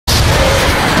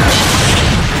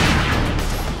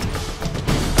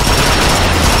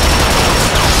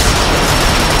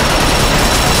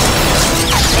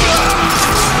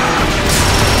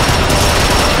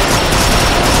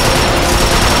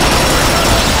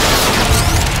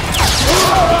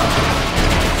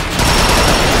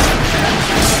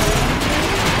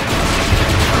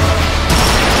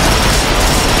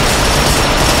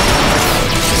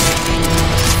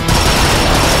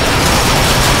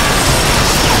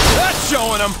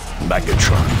showing them.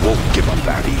 Megatron won't give up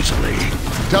that easily.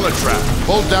 Teletrap,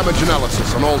 full damage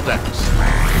analysis on all decks.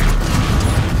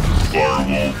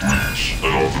 Firewall breach.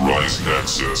 Unauthorized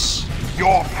access.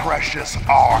 Your precious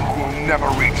ark will never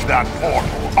reach that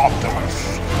portal,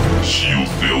 Optimus. Shield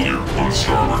failure on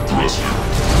starboard thruster.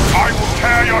 I will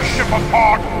tear your ship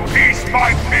apart, piece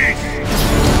by piece!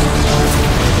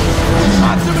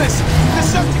 Optimus!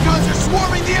 Decepticons are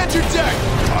swarming the engine deck!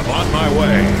 I'm on my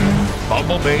way.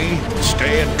 Bumblebee,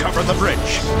 stay and cover the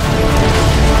bridge.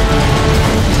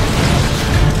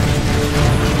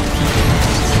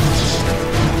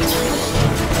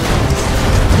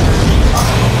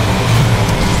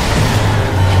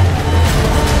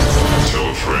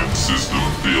 Teletran system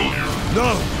failure.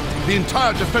 No! The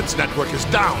entire defense network is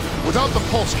down. Without the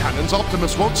pulse cannons,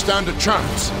 Optimus won't stand a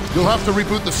chance. You'll have to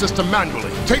reboot the system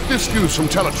manually. Take this fuse from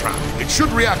Teletran. It should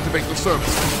reactivate the server.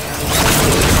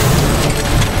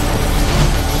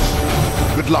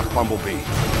 Good luck, Bumblebee.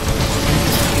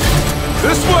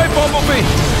 This way, Bumblebee!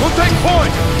 We'll take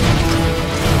point!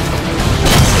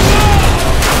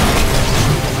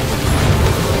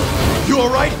 You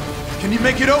alright? Can you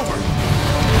make it over?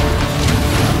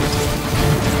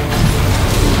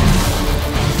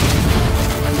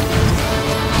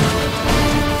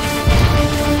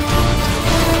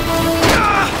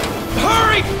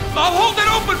 Hurry! I'll hold it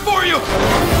open for you!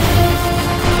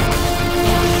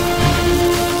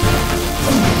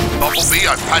 Bumblebee,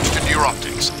 I've patched into your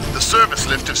optics. The service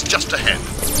lift is just ahead.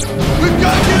 We've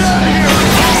got to get out of here!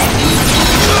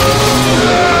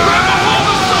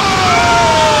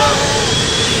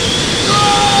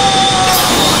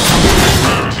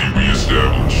 Gravity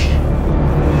reestablished.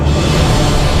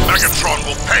 Megatron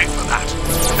will pay for that.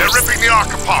 They're ripping the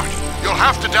Ark apart. You'll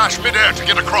have to dash midair to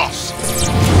get across.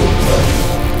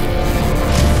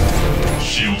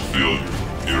 Shield failure.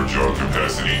 Energon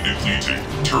capacity depleted.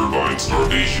 Turbine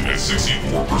starvation at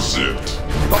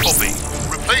 64%. Bumblebee,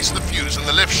 replace the fuse and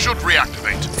the lift should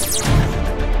reactivate.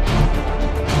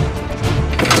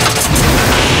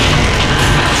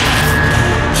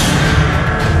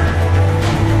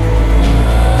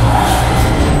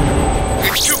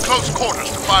 It's too close quarters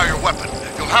to fire your weapon.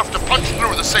 You'll have to punch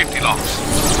through the safety locks.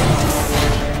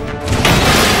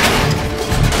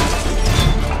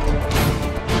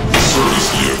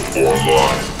 Service lift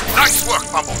online. Nice work,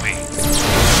 Bumblebee.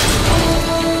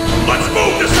 Let's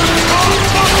move this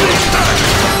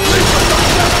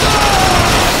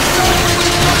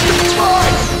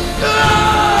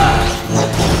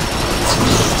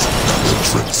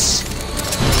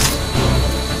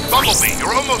Bumblebee,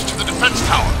 you're almost to the defense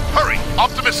tower. Hurry,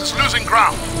 Optimus is losing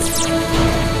ground.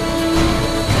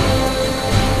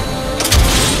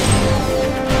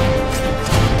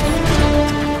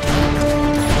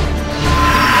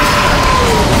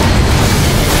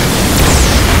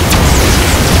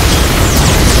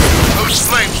 Those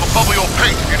flames will bubble your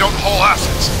paint if you don't haul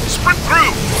asses. Sprint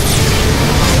through!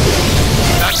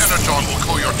 That energon will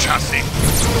cool your chassis.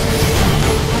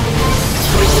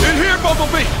 In here,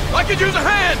 Bumblebee! I could use a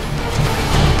hand!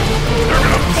 They're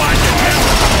gonna find you!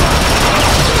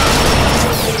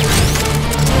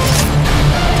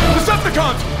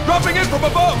 Decepticons! Dropping in from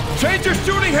above! Change your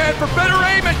shooting hand for better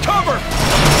aim and cover!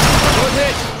 Good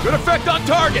hit! Good effect on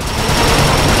target!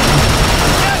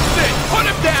 That's it! Put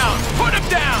him down! Put him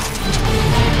down!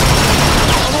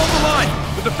 I'll hold the line!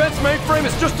 The defense mainframe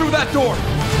is just through that door!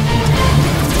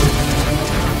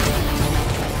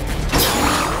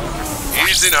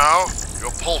 Easy now.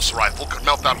 Your pulse rifle could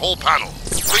melt that whole panel.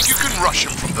 Think you can rush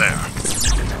him from there.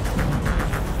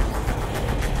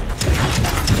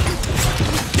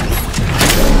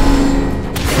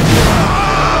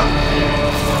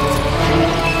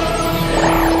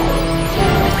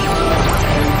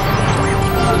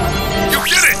 You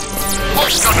did it!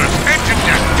 Pulse gunners, engine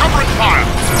deck, cover and fire!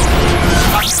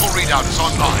 Tactical readout is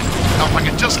online. Now if I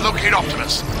can just locate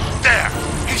Optimus. There!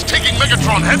 He's taking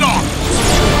Megatron head on!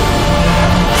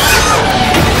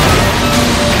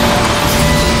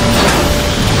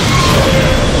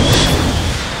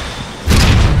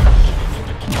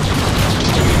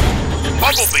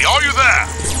 Bumblebee, are you there?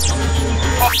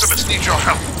 Optimus needs your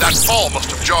help. That fall must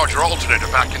have jarred your alternator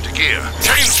back into gear.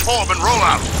 Change form and roll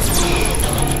out.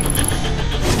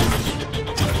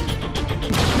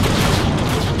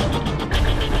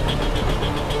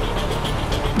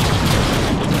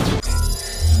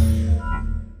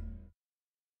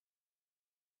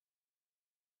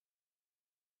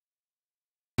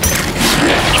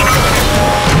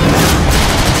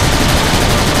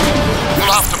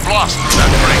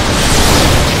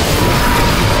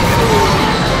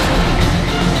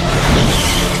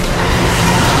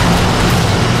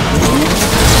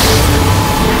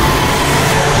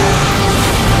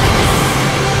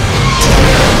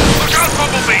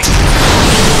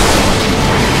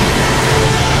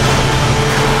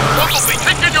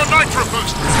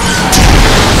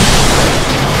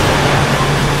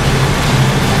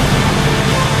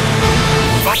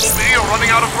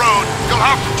 soon. You'll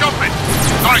have to jump it.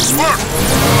 Nice work.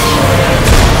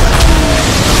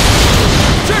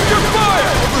 Check your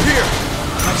fire! Over here!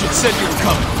 Hatchet said you were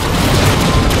coming.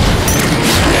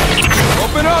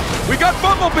 Open up! We got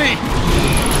Bumblebee!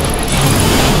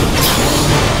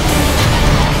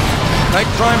 Tank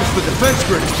Primus, the defense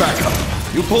grid is back up.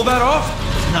 You pull that off?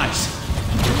 Nice.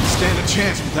 Didn't stand a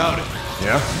chance without it.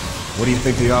 Yeah? What do you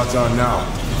think the odds are now?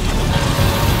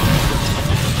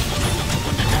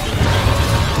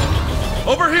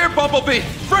 Over here, Bumblebee!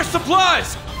 Fresh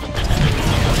supplies!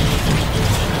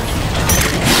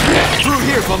 Through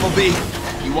here, Bumblebee.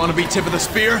 You want to be tip of the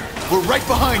spear? We're right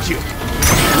behind you.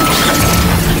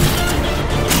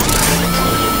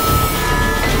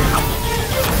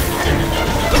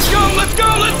 Let's go, let's go,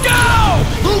 let's go!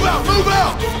 Move out, move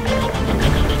out!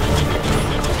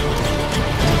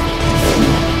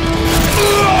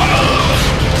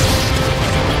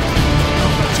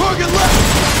 Target left!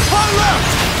 High left!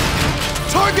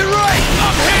 Target right!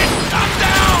 I'm hit! I'm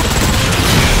down!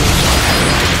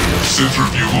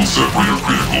 Centrifugal separator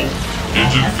critical.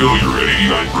 Engine failure at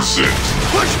 89%.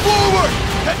 Push forward!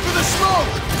 Head for the smoke!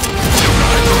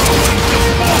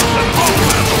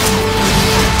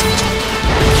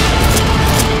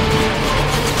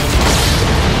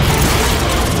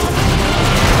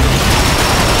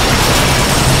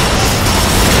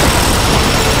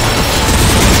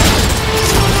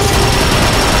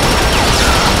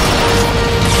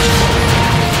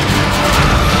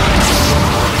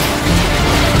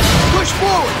 Push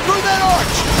forward! Through that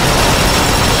arch!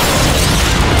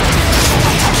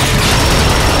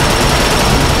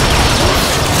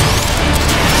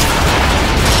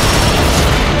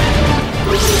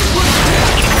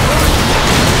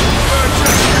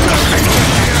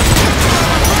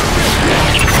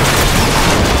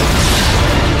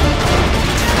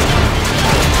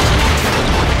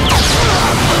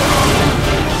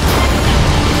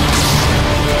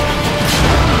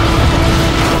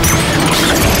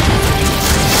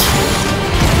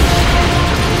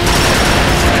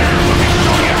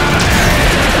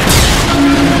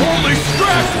 Holy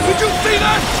scrap! Did you see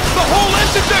that? The whole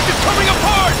engine deck is coming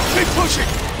apart! Keep pushing!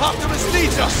 Optimus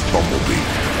needs us! Bumblebee,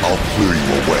 I'll clear you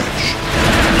a wedge.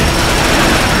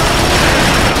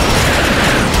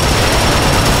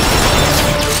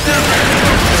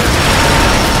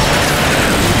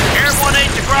 Air 1-8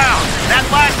 to ground. That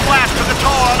last blast took a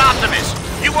toll on Optimus.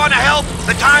 You want to help?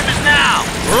 The time is now.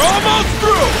 We're almost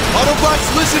through! Autobots,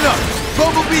 listen up!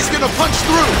 Bumblebee's gonna punch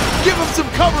through! Give him some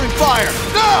covering fire!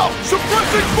 Now!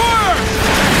 Suppressing fire!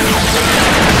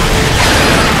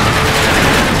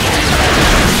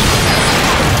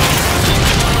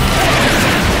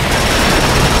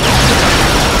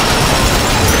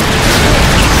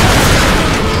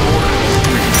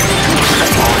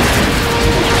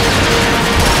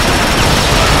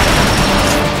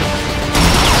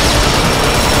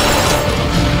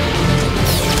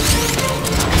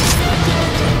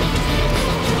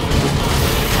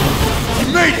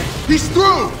 He made it! He's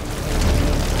through!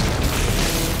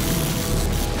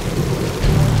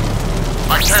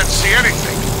 I can't see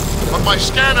anything, but my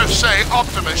scanners say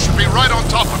Optimus should be right on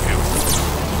top of you.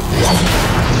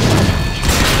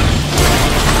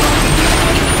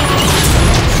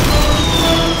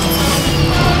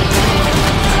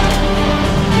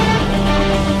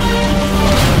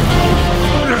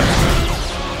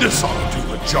 This ought to do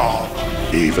the job.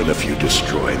 Even if you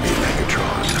destroy me,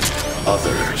 Megatron,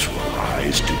 others will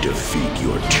rise to defeat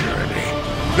your tyranny.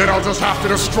 Then I'll just have to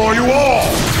destroy you all!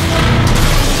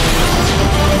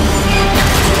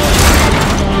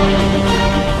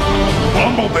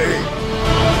 Bumblebee!